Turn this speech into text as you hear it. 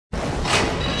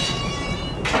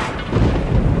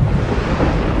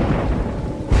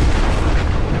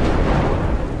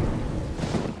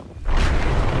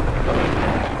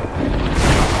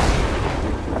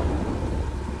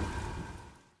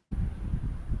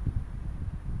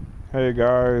Hey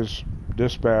guys,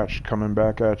 Dispatch coming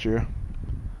back at you.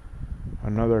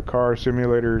 Another Car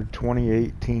Simulator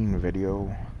 2018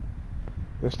 video.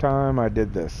 This time I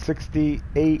did the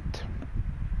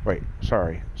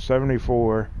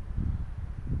 74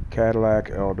 Cadillac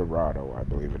Eldorado, I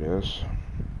believe it is.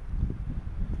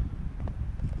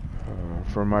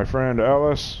 From my friend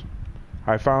Ellis.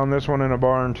 I found this one in a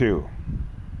barn too.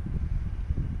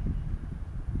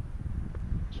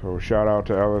 So shout out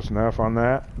to Ellis Neff on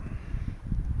that.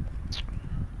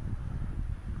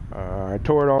 I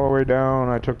tore it all the way down.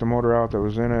 I took the motor out that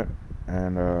was in it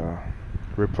and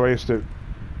replaced it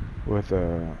with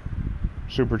a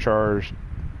supercharged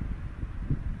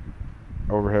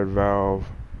overhead valve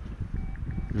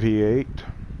V8.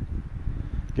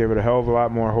 Gave it a hell of a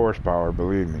lot more horsepower,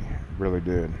 believe me, really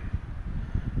did.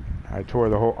 I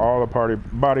tore all the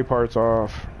body parts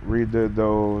off, redid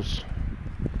those.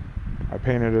 I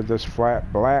painted it this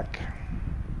flat black.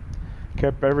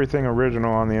 Kept everything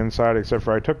original on the inside except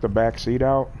for I took the back seat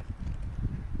out.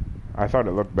 I thought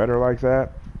it looked better like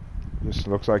that. Just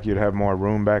looks like you'd have more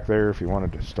room back there if you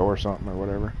wanted to store something or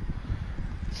whatever.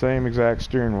 Same exact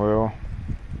steering wheel.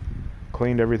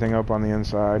 Cleaned everything up on the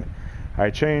inside. I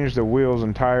changed the wheels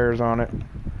and tires on it.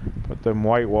 Put them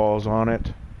white walls on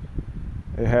it.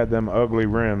 It had them ugly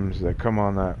rims that come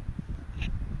on that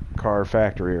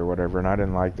SHAREfactory or whatever, and I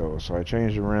didn't like those. So I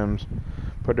changed the rims.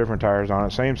 Put different tires on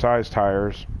it, same size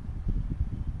tires.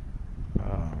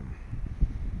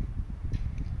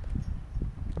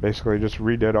 Basically just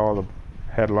redid all the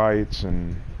headlights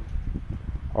and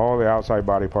all the outside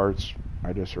body parts.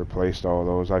 I just replaced all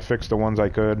those. I fixed the ones I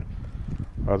could.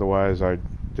 Otherwise I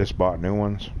just bought new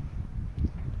ones.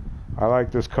 I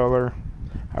like this color.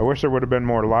 I wish there would have been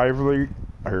more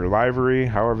livery,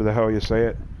 however the hell you say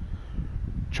it,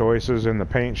 choices in the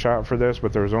paint shop for this,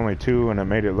 but there was only two and it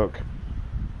made it look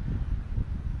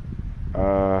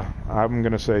I'm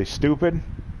gonna say stupid,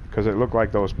 because it looked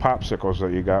like those popsicles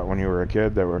that you got when you were a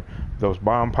kid. That were those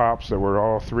bomb pops that were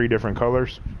all three different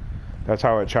colors. That's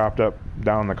how it chopped up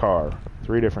down the car,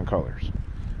 3 different colors,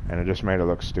 and it just made it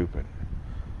look stupid.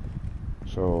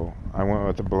 So I went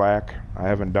with the black. I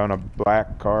haven't done a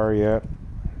black car yet,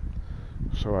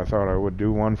 so I thought I would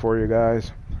do one for you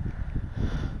guys.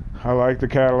 I like the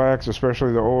Cadillacs,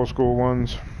 especially the old school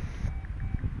ones.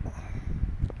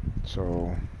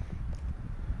 So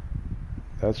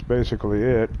that's basically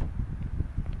it.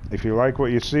 If you like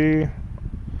what you see,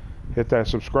 hit that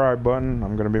subscribe button.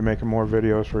 I'm going to be making more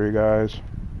videos for you guys.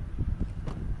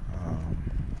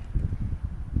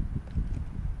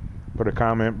 Put a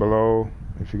comment below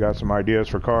if you got some ideas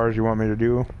for cars you want me to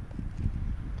do.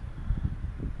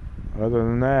 Other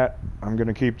than that, I'm going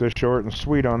to keep this short and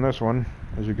sweet on this one.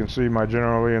 As you can see, my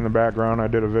generally in the background, I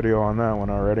did a video on that one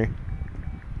already.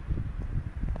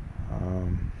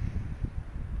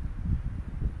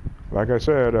 Like I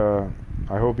said,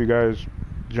 I hope you guys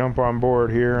jump on board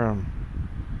here. I'm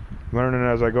learning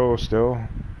as I go still.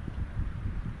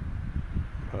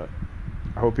 But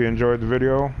I hope you enjoyed the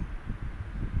video.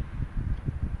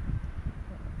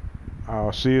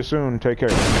 I'll see you soon. Take care.